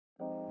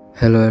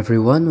Hello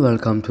everyone,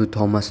 welcome to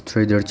Thomas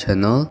Trader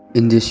channel.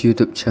 In this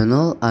YouTube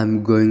channel,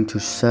 I'm going to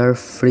share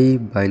free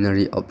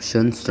binary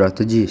option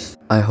strategies.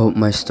 I hope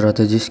my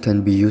strategies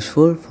can be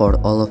useful for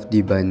all of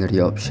the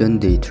binary option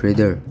day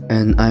trader.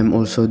 And I'm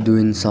also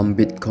doing some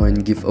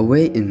Bitcoin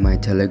giveaway in my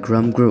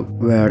Telegram group,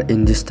 where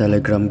in this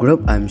Telegram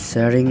group, I'm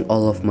sharing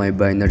all of my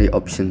binary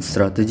option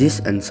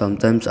strategies and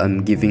sometimes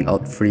I'm giving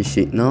out free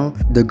signal.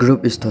 The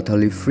group is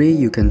totally free.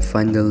 You can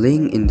find the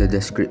link in the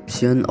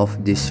description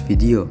of this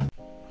video.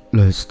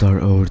 Let's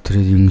start our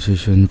trading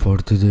session for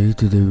today.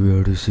 Today we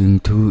are using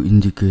two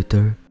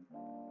indicators.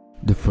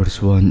 The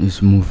first one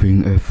is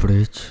moving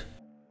average,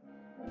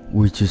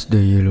 which is the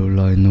yellow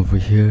line over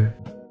here.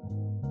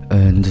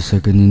 And the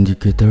second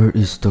indicator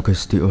is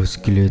stochastic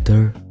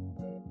oscillator.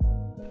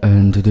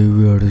 And today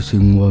we are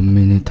using 1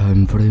 minute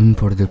time frame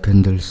for the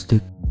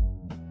candlestick.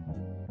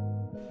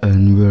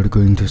 And we are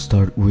going to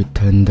start with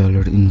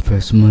 $10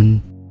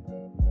 investment.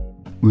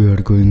 We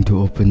are going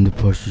to open the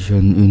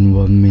position in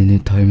 1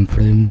 minute time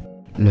frame.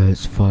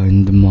 Let's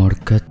find the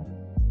market.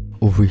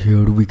 Over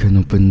here we can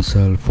open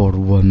sell for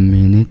 1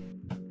 minute.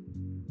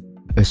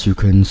 As you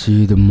can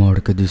see, the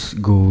market is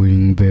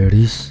going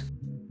bearish.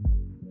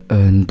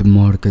 And the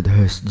market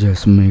has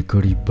just made a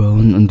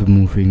rebound on the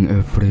moving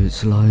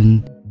average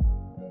line.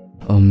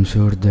 I'm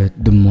sure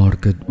that the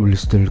market will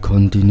still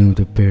continue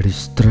the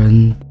bearish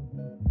trend.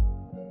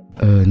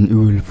 And you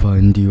will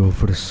find the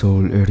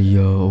oversold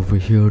area over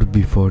here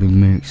before it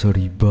makes a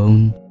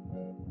rebound.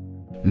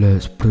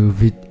 Let's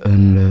prove it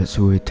and let's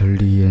wait till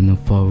the end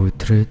of our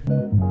trade.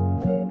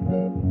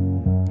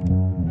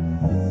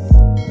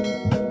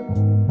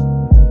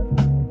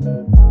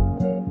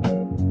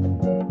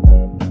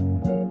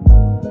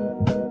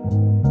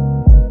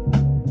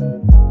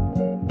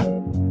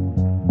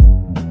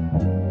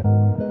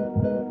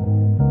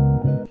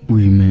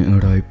 We made a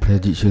right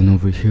prediction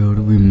over here.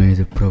 We made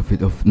a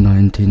profit of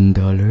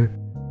 $19.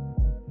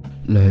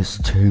 Let's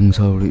change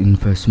our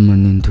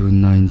investment into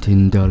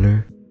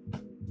 $19.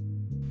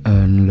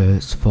 And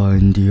let's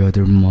find the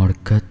other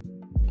market.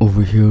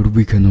 Over here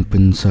we can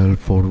open sell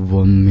for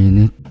 1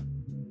 minute.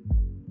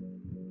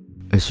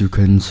 As you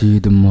can see,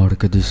 the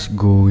market is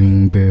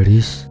going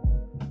bearish.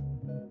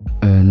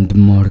 And the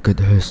market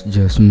has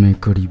just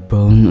made a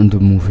rebound on the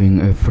moving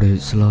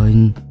average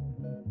line.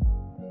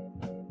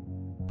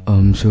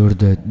 I'm sure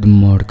that the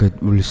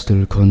market will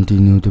still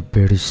continue the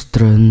bearish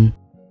trend.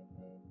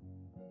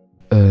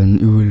 And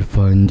you will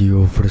find the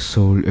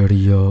oversold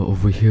area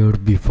over here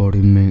before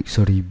it makes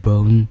a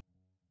rebound.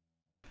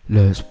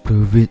 Let's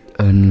prove it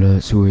and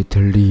let's wait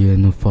till the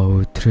end of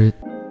our trade.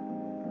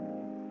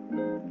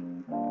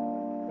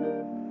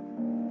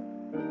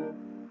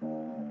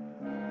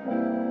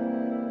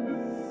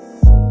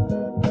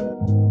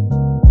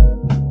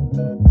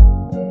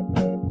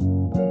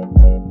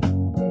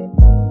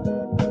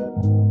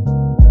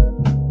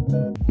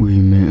 We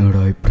made a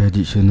right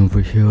prediction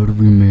over here.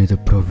 We made a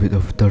profit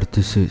of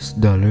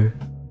 $36.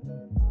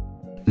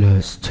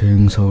 Let's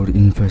change our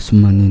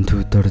investment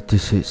into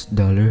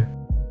 $36.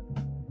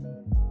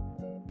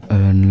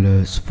 And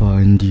let's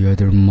find the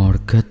other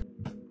market.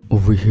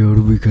 Over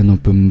here we can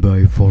open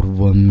buy for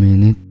 1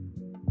 minute.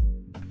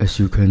 As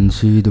you can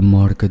see, the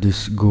market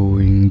is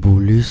going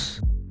bullish.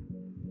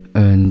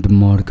 And the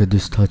market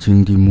is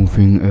touching the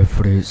moving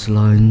average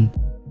line.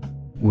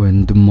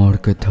 When the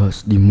market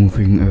touches the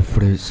moving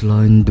average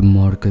line, the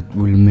market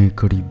will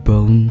make a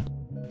rebound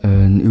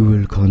and it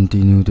will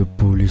continue the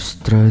bullish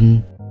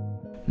trend.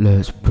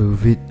 Let's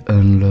prove it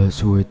and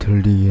let's wait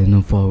till the end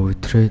of our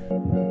trade.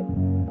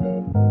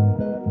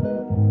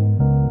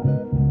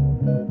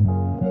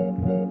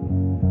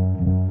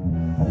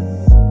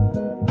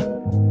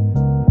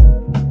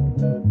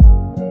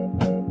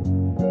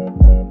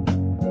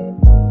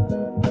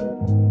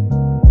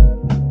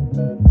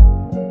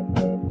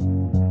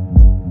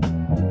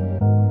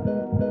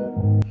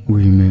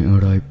 We made a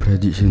right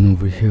prediction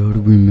over here.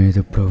 We made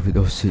a profit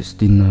of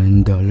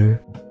 $69.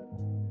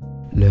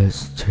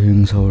 Let's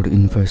change our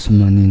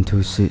investment into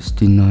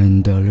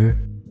 $69.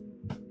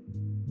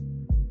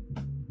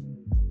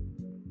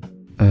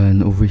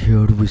 And over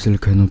here we still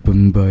can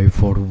open buy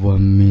for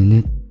 1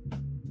 minute.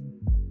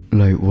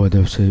 Like what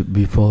I've said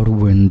before,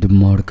 when the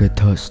market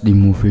touches the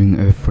moving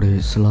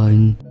average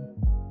line,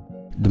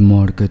 the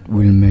market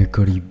will make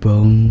a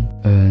rebound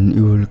and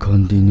it will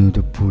continue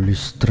the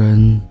bullish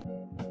trend.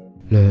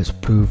 Let's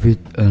prove it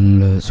and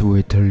let's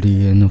wait till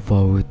the end of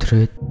our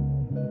trade.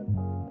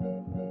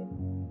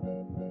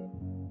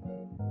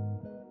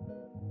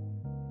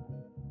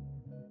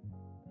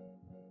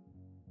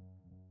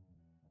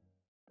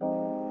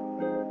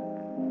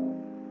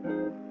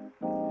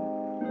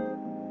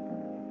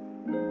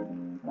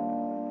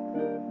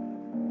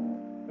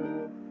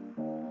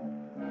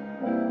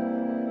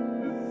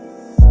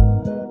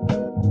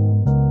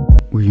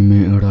 We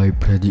made a right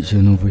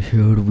prediction over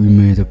here. We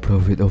made a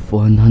profit of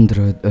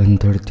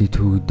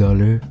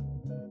 $132.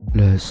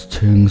 Let's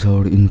change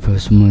our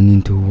investment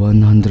into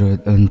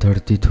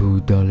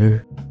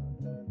 $132.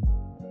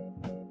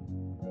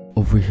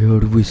 Over here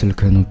we still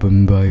can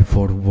open buy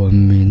for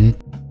 1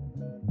 minute.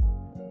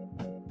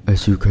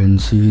 As you can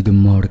see, the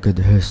market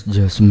has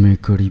just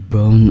made a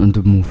rebound on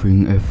the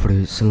moving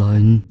average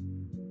line.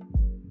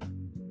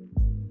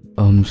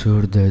 I'm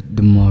sure that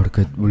the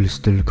market will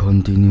still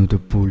continue the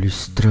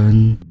bullish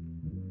trend,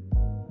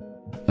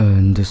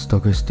 and the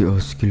stochastic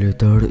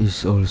oscillator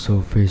is also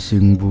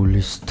facing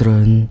bullish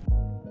trend.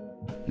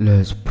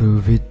 Let's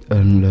prove it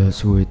and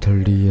let's wait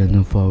till the end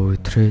of our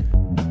trade.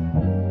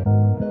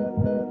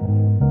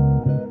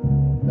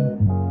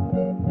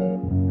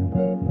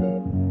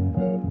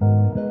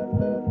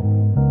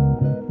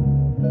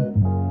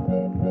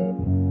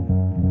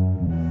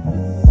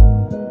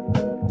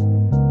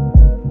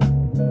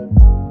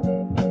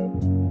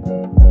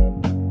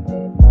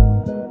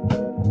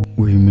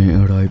 We made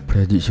a right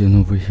prediction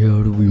over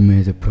here. We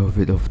made a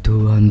profit of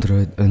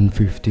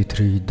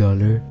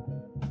 $253.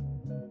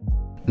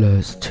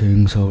 Let's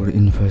change our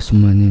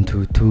investment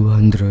into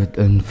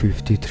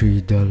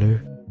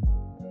 $253.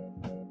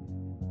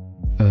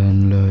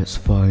 And let's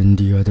find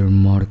the other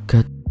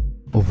market.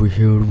 Over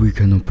here we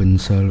can open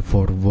sell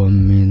for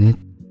 1 minute.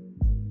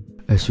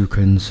 As you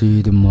can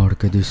see, the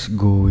market is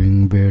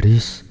going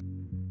bearish,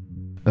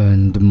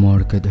 and the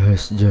market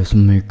has just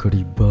made a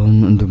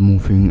rebound on the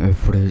moving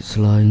average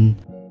line.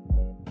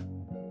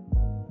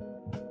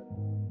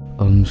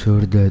 I'm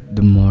sure that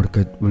the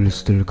market will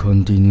still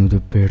continue the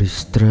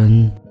bearish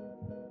trend,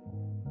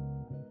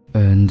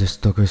 and the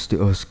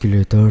stochastic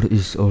oscillator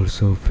is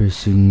also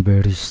facing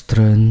bearish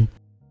trend.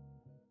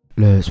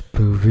 Let's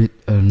prove it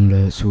and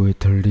let's wait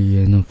till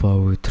the end of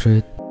our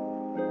trade.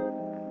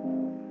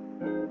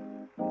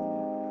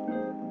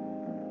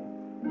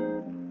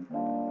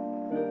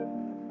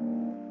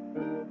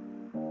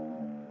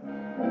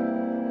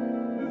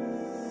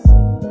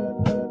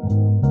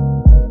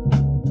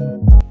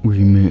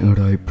 We made a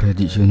right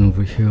prediction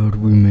over here.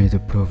 We made a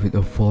profit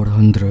of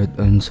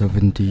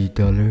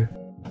 $470.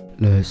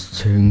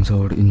 Let's change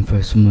our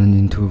investment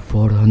into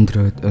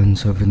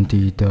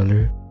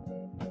 $470.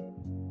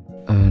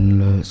 And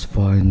let's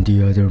find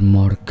the other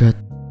market.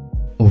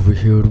 Over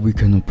here we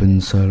can open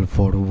sell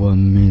for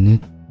 1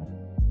 minute.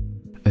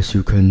 As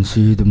you can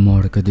see, the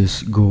market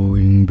is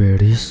going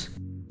bearish,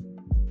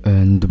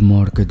 and the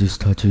market is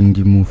touching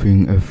the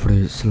moving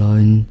average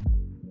line.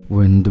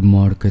 When the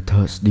market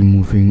touches the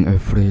moving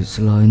average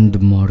line, the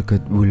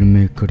market will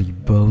make a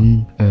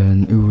rebound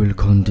and it will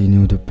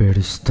continue the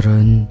bearish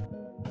trend.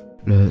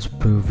 Let's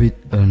prove it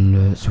and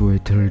let's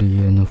wait till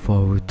the end of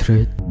our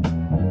trade.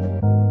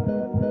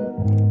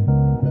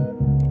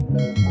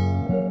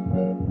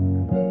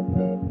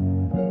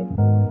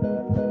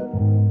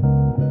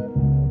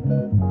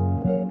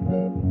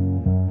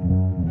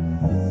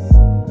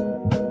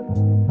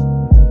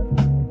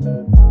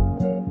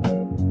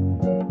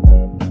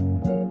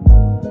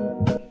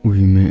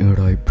 We made a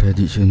right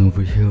prediction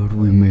over here.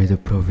 We made a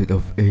profit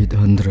of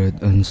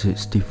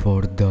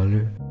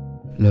 $864.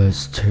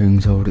 Let's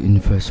change our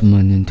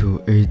investment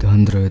into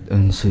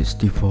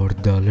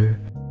 $864.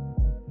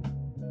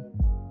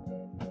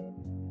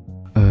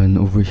 And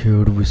over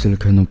here we still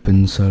can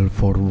open sell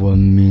for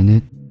 1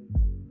 minute.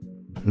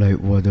 Like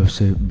what I've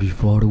said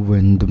before,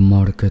 when the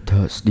market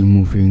touches the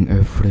moving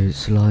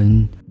average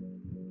line,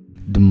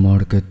 the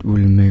market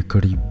will make a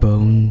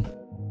rebound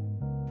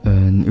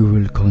and it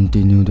will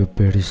continue the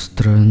bearish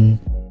trend.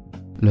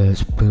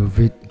 Let's prove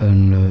it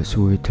and let's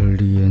wait till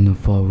the end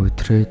of our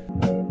trade.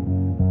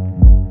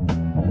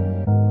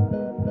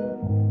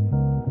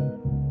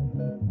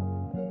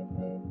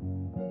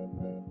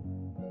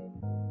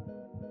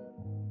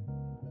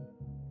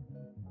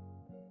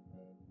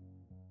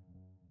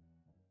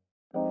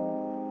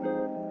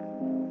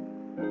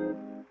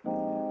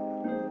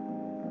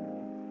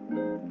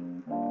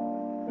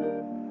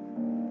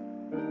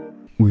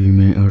 We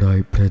made a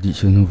right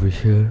prediction over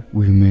here.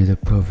 We made a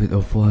profit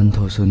of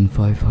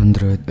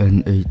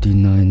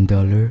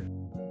 $1,589.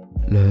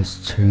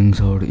 Let's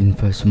change our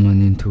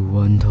investment into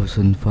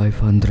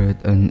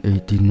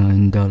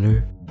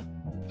 $1,589.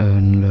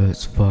 And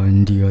let's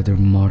find the other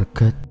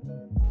market.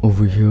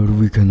 Over here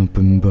we can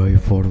open buy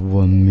for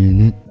 1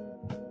 minute.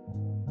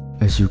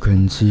 As you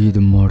can see, the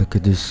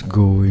market is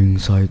going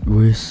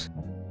sideways,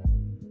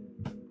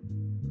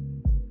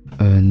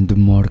 and the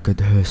market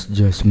has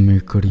just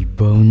made a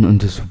rebound on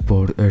the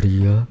support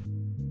area.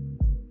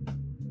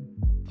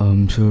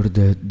 I'm sure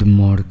that the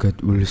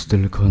market will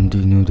still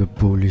continue the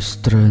bullish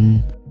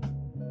trend,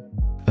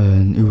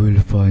 and it will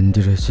find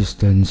the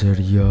resistance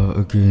area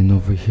again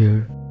over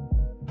here.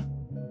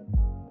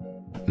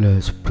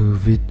 Let's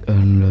prove it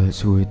and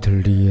let's wait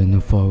till the end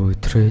of our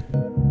trade.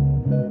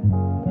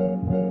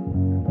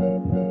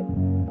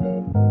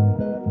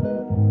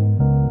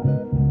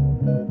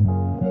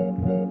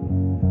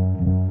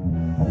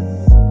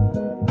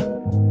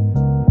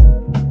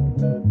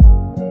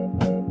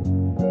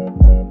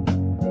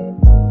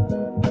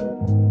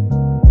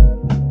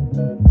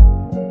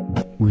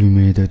 We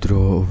made a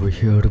draw over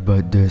here,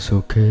 but that's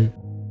okay.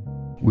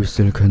 We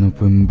still can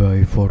open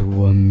buy for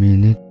 1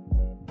 minute.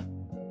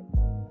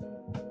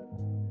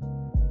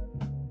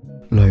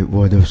 Like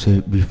what I've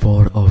said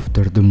before,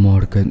 after the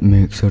market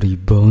makes a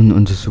rebound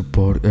on the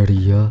support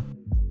area,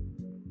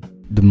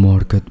 the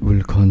market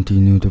will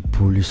continue the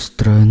bullish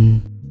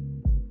trend,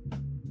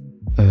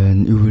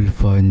 and you will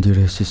find the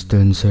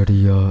resistance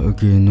area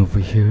again over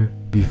here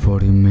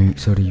before it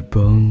makes a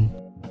rebound.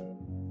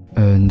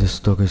 And the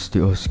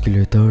stochastic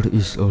oscillator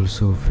is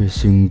also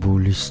facing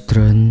bullish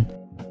trend.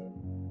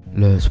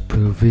 Let's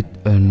prove it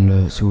and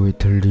let's wait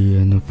till the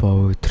end of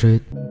our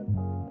trade.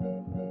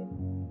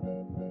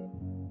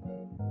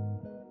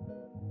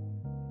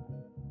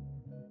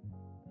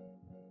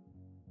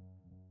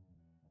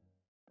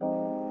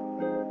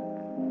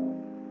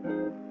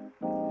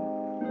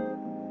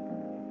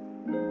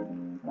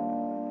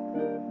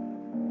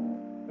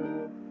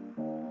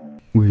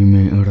 We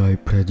made a right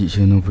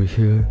prediction over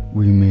here.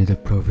 We made a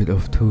profit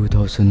of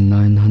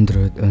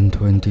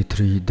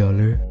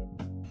 $2,923.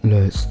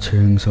 Let's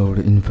change our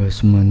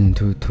investment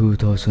into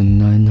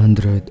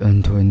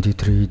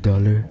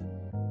 $2,923.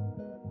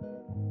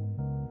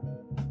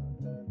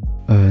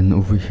 And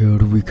over here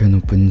we can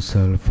open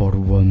sell for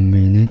 1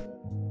 minute.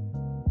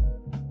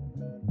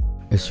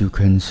 As you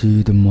can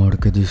see, the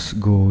market is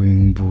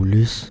going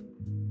bullish,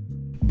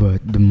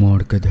 but the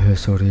market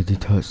has already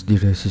touched the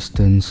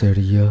resistance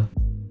area.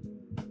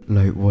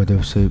 Like what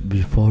I've said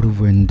before,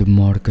 when the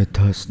market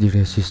touches the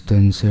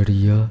resistance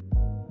area,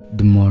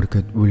 the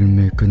market will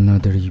make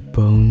another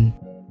rebound,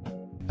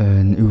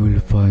 and you will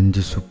find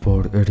the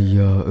support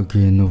area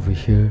again over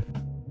here.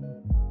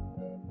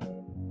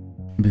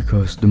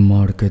 Because the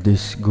market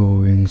is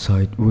going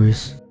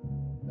sideways,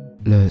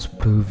 let's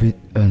prove it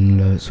and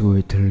let's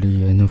wait till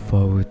the end of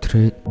our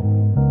trade.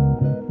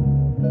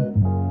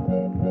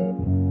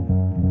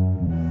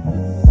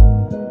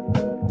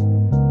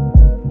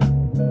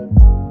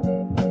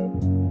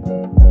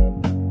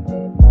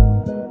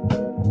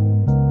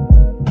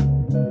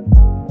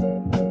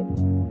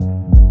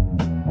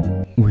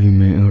 We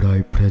made a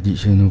right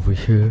prediction over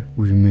here.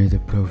 We made a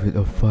profit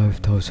of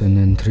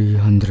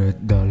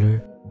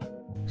 $5,300.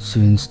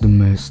 Since the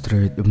match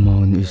trade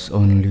amount is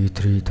only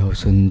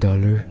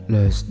 $3,000,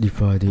 let's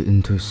divide it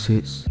into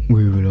 6.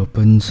 We will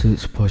open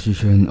 6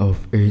 position of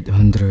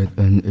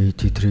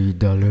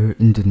 $883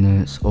 in the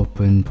next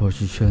open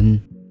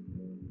position.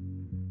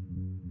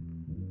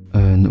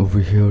 And over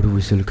here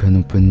we still can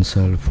open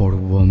sell for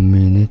 1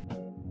 minute.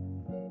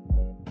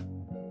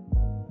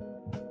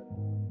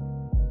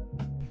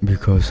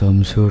 Because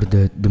I'm sure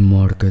that the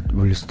market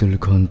will still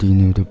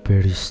continue the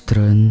bearish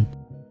trend,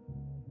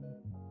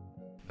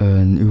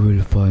 and you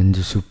will find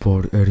the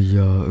support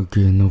area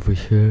again over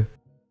here.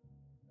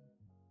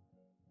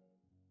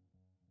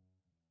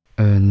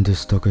 And the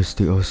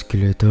stochastic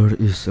oscillator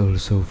is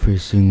also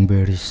facing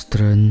bearish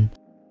trend.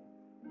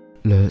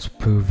 Let's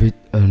prove it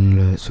and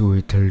let's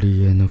wait till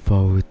the end of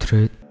our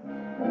trade.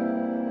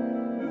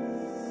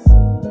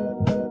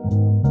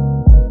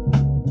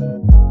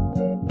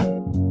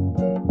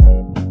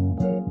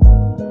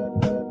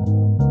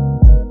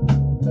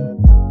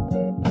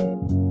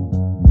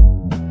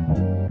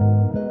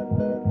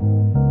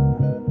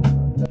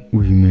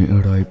 We made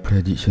a right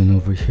prediction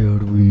over here.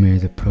 We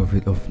made a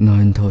profit of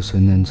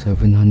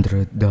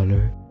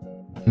 $9,700.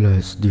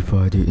 Let's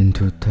divide it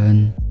into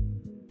 10.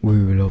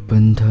 We will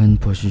open 10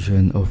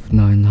 position of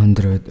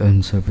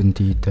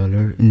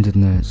 $970 in the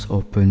next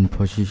open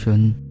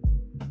position.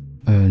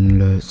 And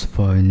let's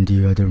find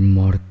the other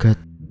market.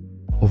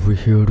 Over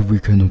here we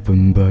can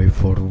open buy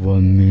for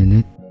 1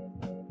 minute.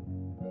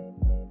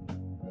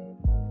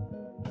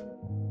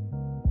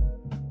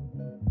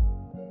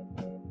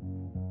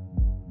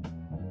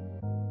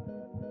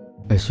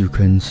 As you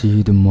can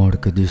see, the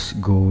market is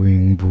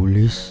going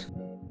bullish,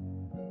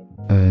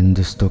 and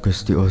the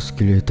stochastic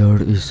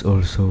oscillator is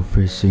also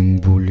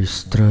facing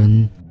bullish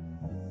trend.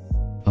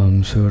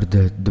 I'm sure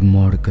that the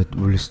market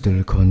will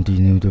still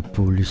continue the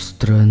bullish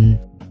trend,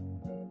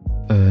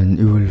 and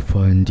you will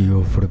find the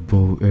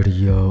overbought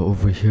area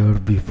over here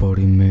before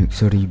it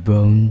makes a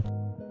rebound.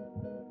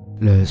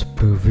 Let's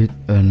prove it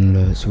and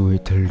let's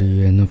wait till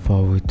the end of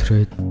our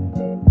trade.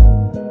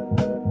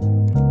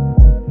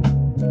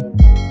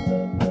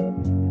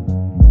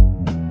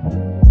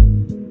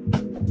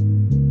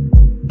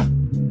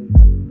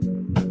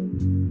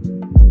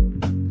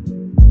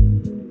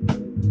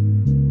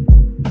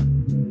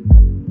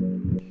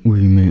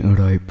 We made a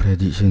right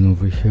prediction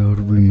over here.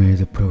 We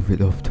made a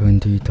profit of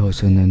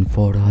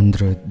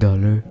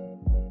 $20,400.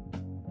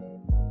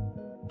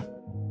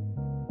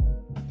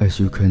 As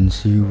you can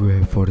see, we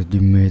have already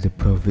made a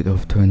profit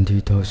of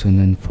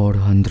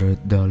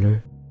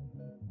 $20,400.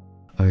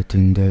 I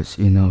think that's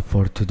enough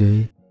for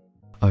today.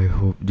 I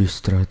hope this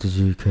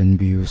strategy can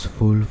be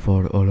useful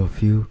for all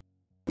of you.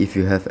 If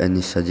you have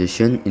any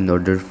suggestion in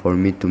order for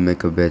me to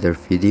make a better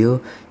video,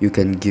 you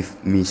can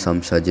give me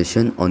some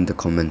suggestion on the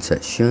comment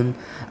section.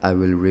 I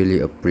will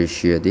really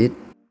appreciate it.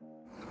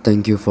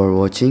 Thank you for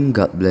watching.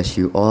 God bless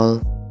you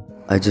all.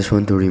 I just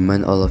want to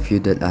remind all of you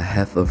that I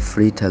have a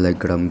free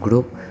Telegram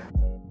group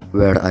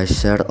where I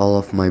share all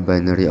of my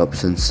binary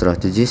option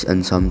strategies,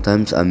 and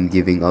sometimes I'm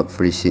giving out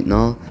free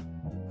signal.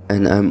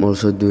 And I'm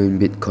also doing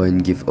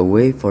Bitcoin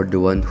giveaway for the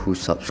one who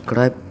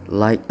subscribe,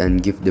 like,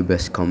 and give the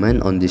best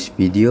comment on this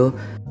video.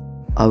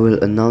 I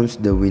will announce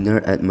the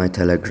winner at my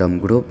Telegram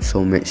group,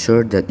 so make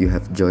sure that you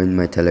have joined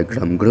my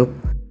Telegram group.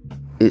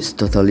 It's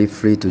totally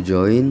free to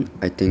join.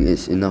 I think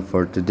it's enough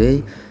for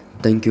today.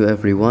 Thank you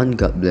everyone.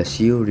 God bless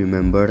you.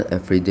 Remember,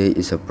 every day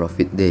is a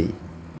profit day.